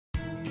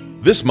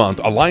This month,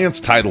 Alliance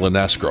Title and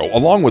Escrow,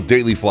 along with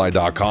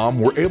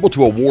DailyFly.com, were able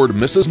to award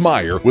Mrs.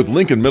 Meyer with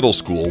Lincoln Middle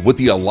School with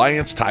the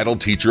Alliance Title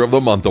Teacher of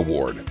the Month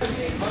Award.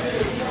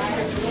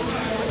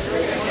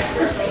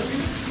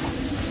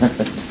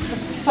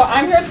 So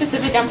I'm here at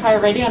Pacific Empire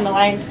Radio on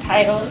Alliance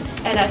Title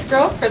and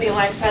Escrow for the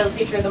Alliance Title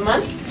Teacher of the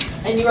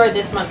Month, and you are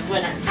this month's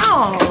winner.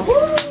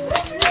 Oh.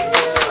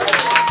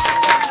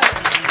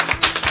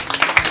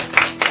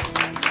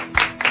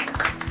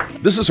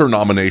 This is her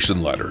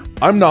nomination letter.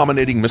 I'm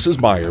nominating Mrs.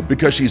 Meyer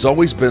because she's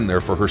always been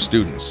there for her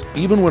students.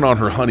 Even when on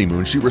her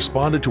honeymoon, she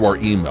responded to our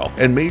email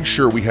and made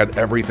sure we had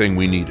everything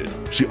we needed.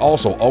 She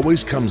also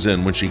always comes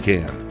in when she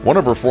can. One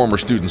of her former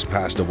students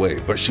passed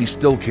away, but she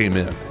still came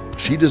in.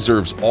 She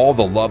deserves all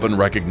the love and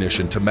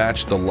recognition to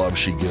match the love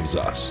she gives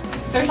us.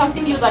 Is there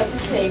something you'd like to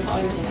say to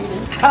all your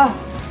students?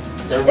 Oh.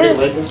 Is everybody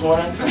lit this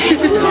morning?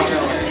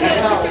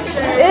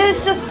 It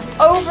is just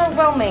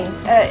overwhelming.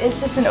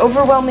 It's just an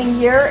overwhelming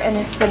year, and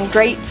it's been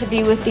great to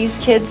be with these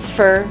kids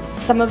for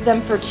some of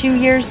them for 2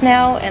 years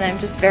now, and I'm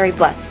just very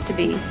blessed to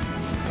be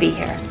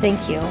here.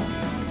 Thank you.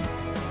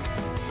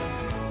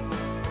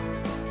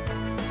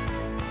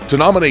 To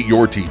nominate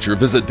your teacher,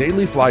 visit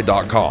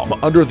DailyFly.com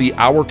under the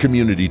Our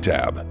Community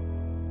tab.